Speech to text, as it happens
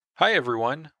Hi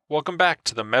everyone, welcome back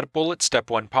to the MedBullet Step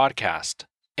 1 podcast.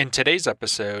 In today's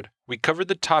episode, we covered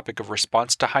the topic of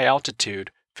response to high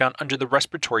altitude found under the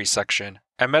respiratory section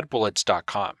at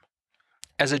medbullets.com.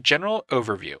 As a general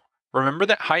overview, remember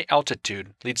that high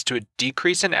altitude leads to a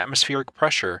decrease in atmospheric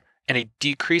pressure and a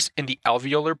decrease in the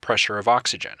alveolar pressure of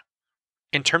oxygen.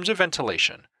 In terms of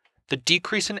ventilation, the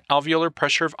decrease in alveolar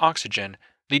pressure of oxygen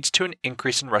leads to an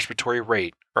increase in respiratory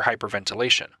rate or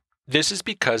hyperventilation. This is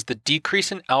because the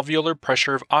decrease in alveolar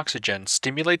pressure of oxygen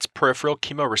stimulates peripheral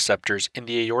chemoreceptors in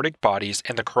the aortic bodies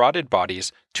and the carotid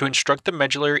bodies to instruct the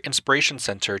medullary inspiration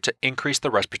center to increase the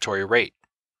respiratory rate.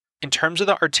 In terms of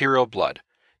the arterial blood,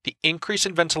 the increase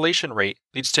in ventilation rate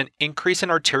leads to an increase in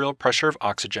arterial pressure of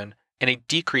oxygen and a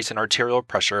decrease in arterial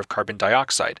pressure of carbon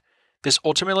dioxide. This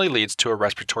ultimately leads to a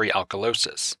respiratory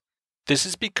alkalosis. This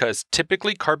is because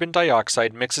typically carbon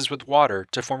dioxide mixes with water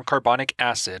to form carbonic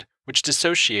acid, which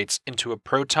dissociates into a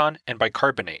proton and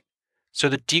bicarbonate. So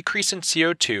the decrease in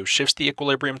CO2 shifts the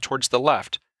equilibrium towards the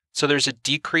left, so there's a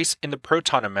decrease in the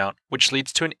proton amount, which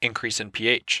leads to an increase in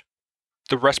pH.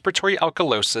 The respiratory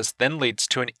alkalosis then leads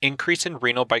to an increase in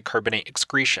renal bicarbonate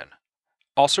excretion.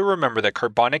 Also remember that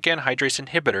carbonic anhydrase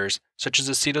inhibitors, such as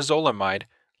acetazolamide,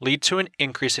 lead to an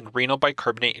increase in renal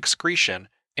bicarbonate excretion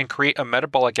and create a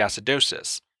metabolic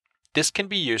acidosis. This can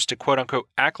be used to quote-unquote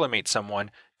acclimate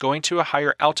someone going to a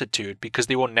higher altitude because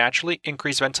they will naturally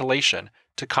increase ventilation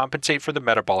to compensate for the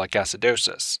metabolic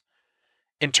acidosis.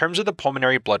 In terms of the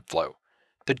pulmonary blood flow,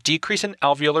 the decrease in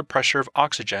alveolar pressure of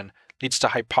oxygen leads to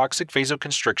hypoxic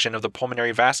vasoconstriction of the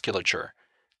pulmonary vasculature.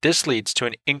 This leads to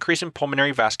an increase in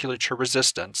pulmonary vasculature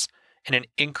resistance and an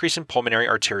increase in pulmonary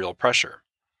arterial pressure.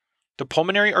 The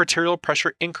pulmonary arterial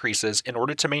pressure increases in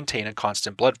order to maintain a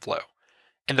constant blood flow,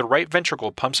 and the right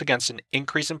ventricle pumps against an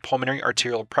increase in pulmonary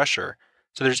arterial pressure,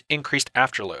 so there's increased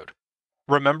afterload.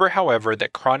 Remember, however,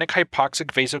 that chronic hypoxic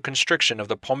vasoconstriction of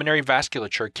the pulmonary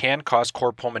vasculature can cause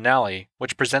cor pulmonale,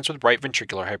 which presents with right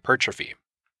ventricular hypertrophy.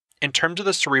 In terms of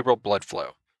the cerebral blood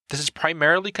flow, this is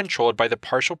primarily controlled by the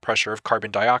partial pressure of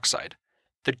carbon dioxide.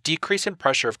 The decrease in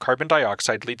pressure of carbon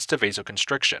dioxide leads to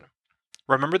vasoconstriction.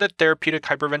 Remember that therapeutic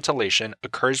hyperventilation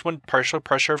occurs when partial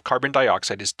pressure of carbon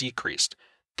dioxide is decreased.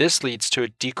 This leads to a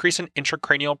decrease in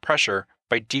intracranial pressure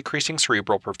by decreasing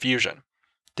cerebral perfusion.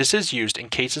 This is used in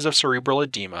cases of cerebral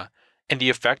edema, and the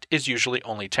effect is usually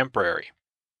only temporary.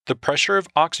 The pressure of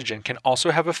oxygen can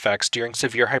also have effects during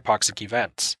severe hypoxic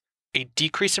events. A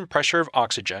decrease in pressure of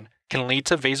oxygen can lead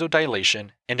to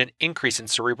vasodilation and an increase in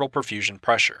cerebral perfusion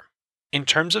pressure. In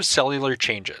terms of cellular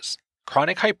changes,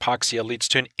 chronic hypoxia leads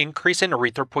to an increase in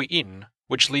erythropoietin,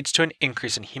 which leads to an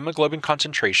increase in hemoglobin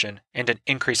concentration and an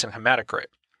increase in hematocrit.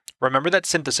 Remember that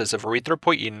synthesis of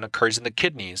erythropoietin occurs in the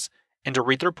kidneys, and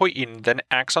erythropoietin then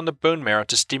acts on the bone marrow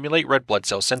to stimulate red blood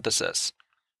cell synthesis.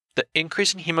 The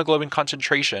increase in hemoglobin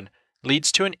concentration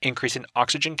leads to an increase in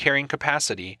oxygen carrying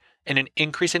capacity and an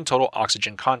increase in total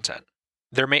oxygen content.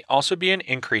 There may also be an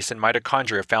increase in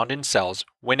mitochondria found in cells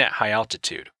when at high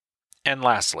altitude. And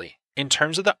lastly, in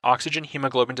terms of the oxygen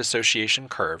hemoglobin dissociation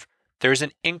curve, there is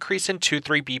an increase in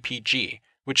 2,3-BPG,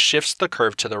 which shifts the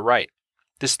curve to the right.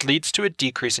 This leads to a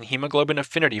decrease in hemoglobin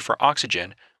affinity for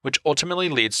oxygen, which ultimately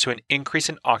leads to an increase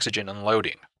in oxygen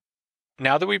unloading.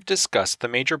 Now that we've discussed the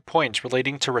major points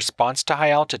relating to response to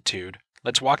high altitude,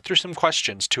 let's walk through some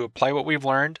questions to apply what we've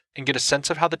learned and get a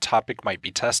sense of how the topic might be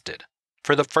tested.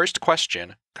 For the first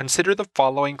question, consider the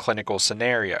following clinical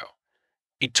scenario.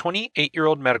 A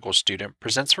 28-year-old medical student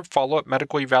presents for follow-up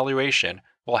medical evaluation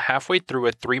while halfway through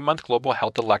a 3-month global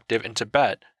health elective in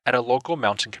Tibet at a local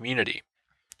mountain community.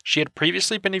 She had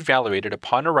previously been evaluated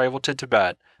upon arrival to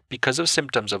Tibet because of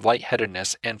symptoms of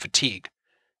lightheadedness and fatigue.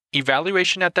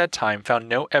 Evaluation at that time found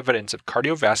no evidence of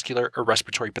cardiovascular or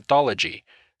respiratory pathology,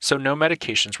 so no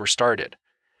medications were started.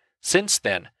 Since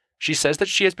then, she says that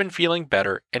she has been feeling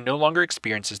better and no longer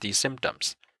experiences these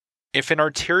symptoms. If an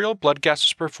arterial blood gas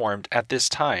was performed at this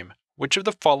time, which of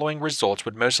the following results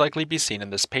would most likely be seen in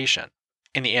this patient?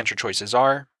 And the answer choices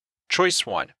are: Choice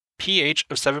 1, pH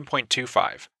of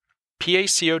 7.25,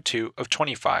 PaCO2 of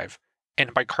 25,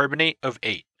 and bicarbonate of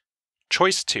 8.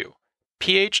 Choice 2,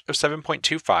 pH of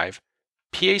 7.25,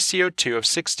 PaCO2 of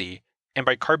 60, and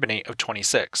bicarbonate of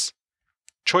 26.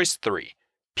 Choice 3,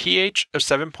 pH of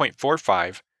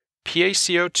 7.45,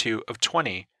 PaCO2 of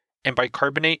 20, and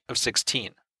bicarbonate of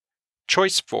 16.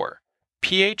 Choice 4,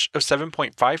 pH of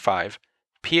 7.55,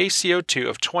 PaCO2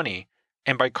 of 20,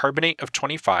 and bicarbonate of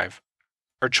 25.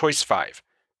 Or Choice 5,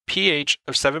 pH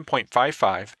of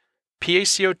 7.55,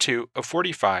 PaCO2 of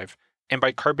 45, and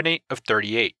bicarbonate of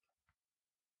 38.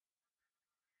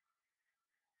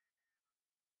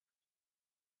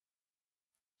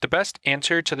 The best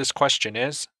answer to this question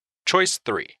is Choice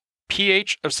 3.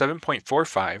 pH of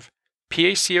 7.45,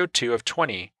 PaCO2 of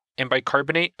 20, and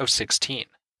bicarbonate of 16.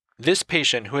 This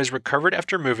patient, who has recovered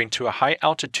after moving to a high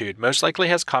altitude, most likely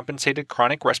has compensated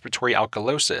chronic respiratory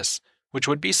alkalosis, which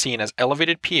would be seen as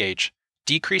elevated pH,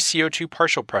 decreased CO2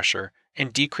 partial pressure,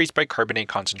 and decreased bicarbonate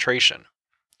concentration.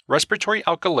 Respiratory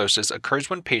alkalosis occurs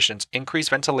when patients increase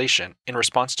ventilation in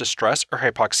response to stress or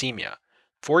hypoxemia.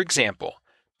 For example,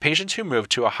 patients who move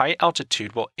to a high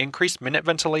altitude will increase minute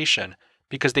ventilation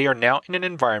because they are now in an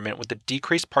environment with a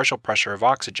decreased partial pressure of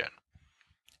oxygen.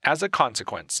 As a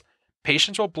consequence,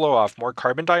 patients will blow off more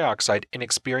carbon dioxide and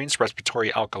experience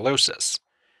respiratory alkalosis.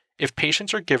 If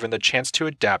patients are given the chance to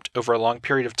adapt over a long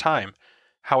period of time,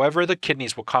 however, the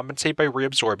kidneys will compensate by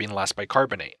reabsorbing less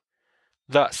bicarbonate.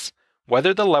 Thus,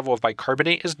 whether the level of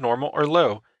bicarbonate is normal or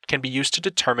low can be used to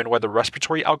determine whether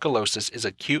respiratory alkalosis is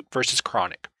acute versus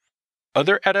chronic.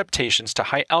 Other adaptations to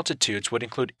high altitudes would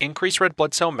include increased red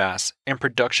blood cell mass and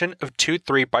production of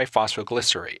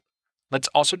 2,3-biphosphoglycerate. Let's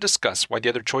also discuss why the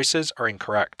other choices are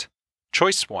incorrect.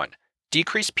 Choice 1.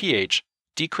 Decreased pH,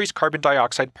 decreased carbon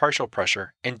dioxide partial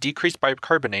pressure, and decreased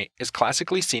bicarbonate is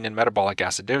classically seen in metabolic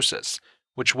acidosis,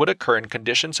 which would occur in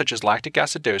conditions such as lactic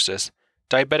acidosis,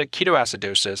 diabetic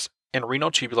ketoacidosis, and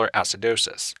renal tubular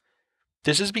acidosis.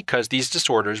 This is because these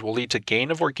disorders will lead to gain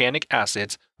of organic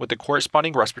acids with the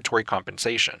corresponding respiratory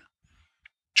compensation.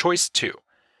 Choice 2.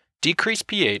 Decreased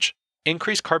pH,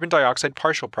 increased carbon dioxide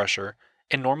partial pressure,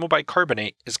 and normal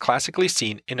bicarbonate is classically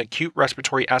seen in acute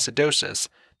respiratory acidosis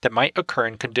that might occur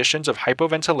in conditions of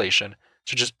hypoventilation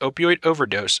such as opioid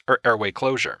overdose or airway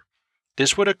closure.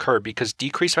 This would occur because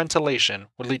decreased ventilation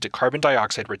would lead to carbon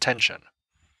dioxide retention.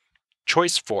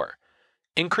 Choice 4.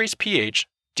 Increased pH,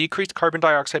 decreased carbon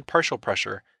dioxide partial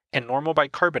pressure, and normal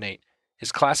bicarbonate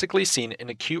is classically seen in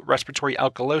acute respiratory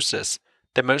alkalosis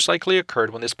that most likely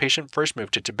occurred when this patient first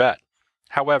moved to Tibet.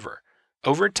 However,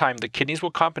 over time the kidneys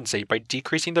will compensate by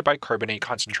decreasing the bicarbonate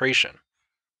concentration.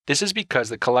 This is because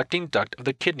the collecting duct of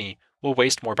the kidney will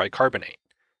waste more bicarbonate.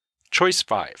 Choice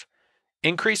 5.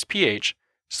 Increased pH,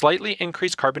 slightly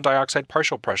increased carbon dioxide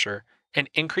partial pressure, and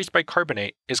increased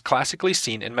bicarbonate is classically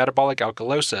seen in metabolic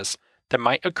alkalosis that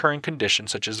might occur in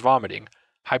conditions such as vomiting,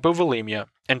 hypovolemia,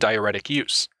 and diuretic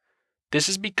use. This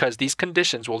is because these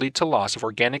conditions will lead to loss of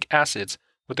organic acids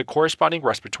with the corresponding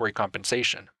respiratory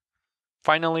compensation.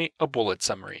 Finally, a bullet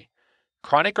summary.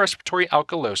 Chronic respiratory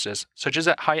alkalosis, such as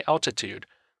at high altitude,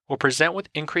 will present with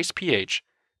increased pH,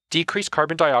 decreased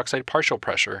carbon dioxide partial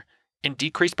pressure, and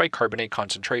decreased bicarbonate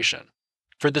concentration.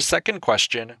 For the second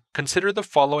question, consider the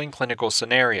following clinical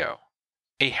scenario.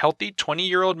 A healthy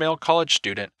 20-year-old male college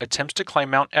student attempts to climb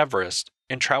Mount Everest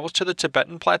and travels to the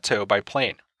Tibetan Plateau by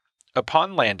plane.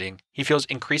 Upon landing, he feels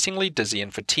increasingly dizzy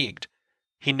and fatigued.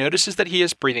 He notices that he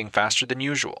is breathing faster than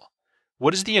usual.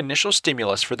 What is the initial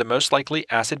stimulus for the most likely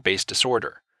acid-base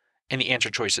disorder? And the answer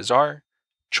choices are: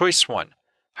 Choice 1.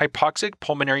 Hypoxic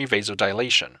pulmonary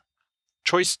vasodilation.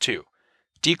 Choice 2.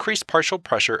 Decreased partial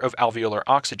pressure of alveolar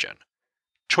oxygen.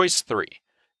 Choice 3.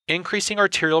 Increasing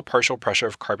arterial partial pressure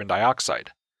of carbon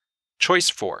dioxide. Choice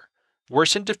 4.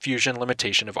 Worsened diffusion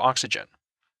limitation of oxygen.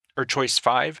 Or Choice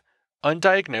 5.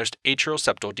 Undiagnosed atrial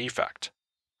septal defect.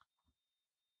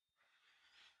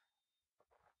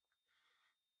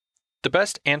 The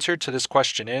best answer to this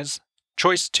question is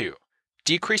Choice 2.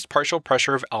 Decreased partial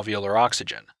pressure of alveolar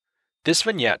oxygen. This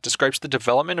vignette describes the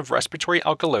development of respiratory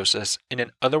alkalosis in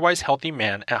an otherwise healthy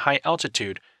man at high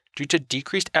altitude due to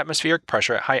decreased atmospheric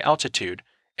pressure at high altitude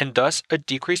and thus a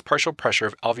decreased partial pressure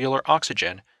of alveolar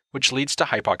oxygen, which leads to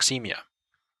hypoxemia.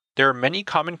 There are many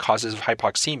common causes of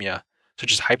hypoxemia,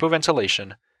 such as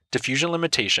hypoventilation, diffusion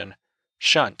limitation,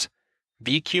 shunt,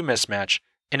 VQ mismatch,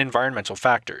 and environmental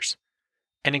factors.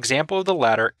 An example of the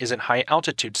latter is in high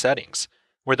altitude settings,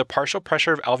 where the partial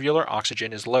pressure of alveolar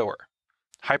oxygen is lower.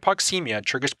 Hypoxemia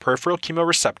triggers peripheral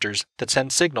chemoreceptors that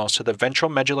send signals to the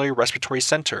ventral medullary respiratory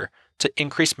center to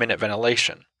increase minute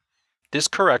ventilation. This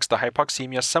corrects the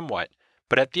hypoxemia somewhat,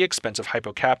 but at the expense of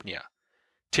hypocapnia.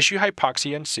 Tissue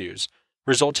hypoxia ensues,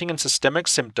 resulting in systemic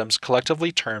symptoms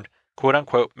collectively termed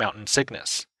quote-unquote mountain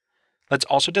sickness. Let's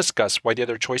also discuss why the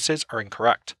other choices are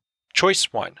incorrect.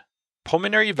 Choice 1.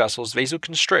 Pulmonary vessels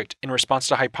vasoconstrict in response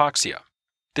to hypoxia.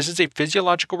 This is a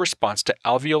physiological response to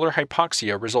alveolar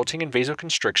hypoxia resulting in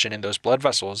vasoconstriction in those blood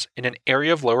vessels in an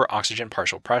area of lower oxygen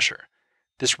partial pressure.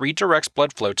 This redirects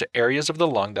blood flow to areas of the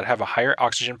lung that have a higher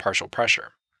oxygen partial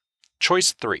pressure.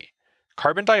 Choice 3.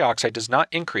 Carbon dioxide does not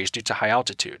increase due to high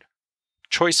altitude.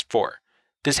 Choice 4.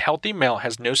 This healthy male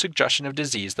has no suggestion of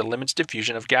disease that limits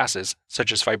diffusion of gases,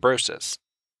 such as fibrosis.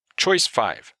 Choice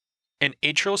 5. An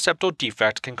atrial septal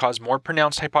defect can cause more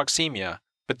pronounced hypoxemia,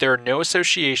 but there are no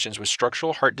associations with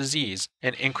structural heart disease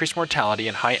and increased mortality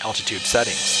in high altitude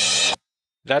settings.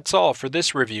 That's all for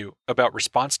this review about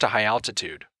response to high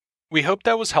altitude. We hope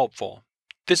that was helpful.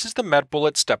 This is the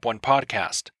MedBullets Step 1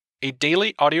 podcast, a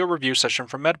daily audio review session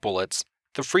from MedBullets,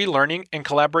 the free learning and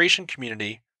collaboration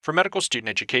community for medical student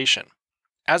education.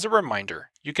 As a reminder,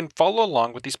 you can follow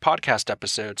along with these podcast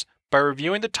episodes by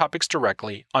reviewing the topics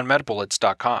directly on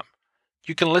medbullets.com.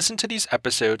 You can listen to these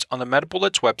episodes on the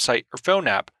MedBullets website or phone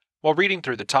app while reading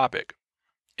through the topic.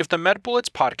 If the MedBullets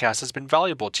podcast has been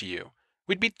valuable to you,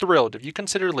 we'd be thrilled if you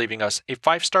consider leaving us a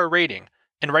 5-star rating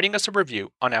and writing us a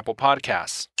review on Apple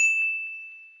Podcasts.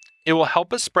 It will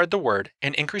help us spread the word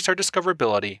and increase our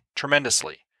discoverability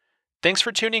tremendously. Thanks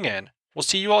for tuning in. We'll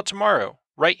see you all tomorrow,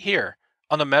 right here,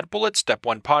 on the MedBullets Step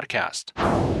 1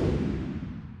 podcast.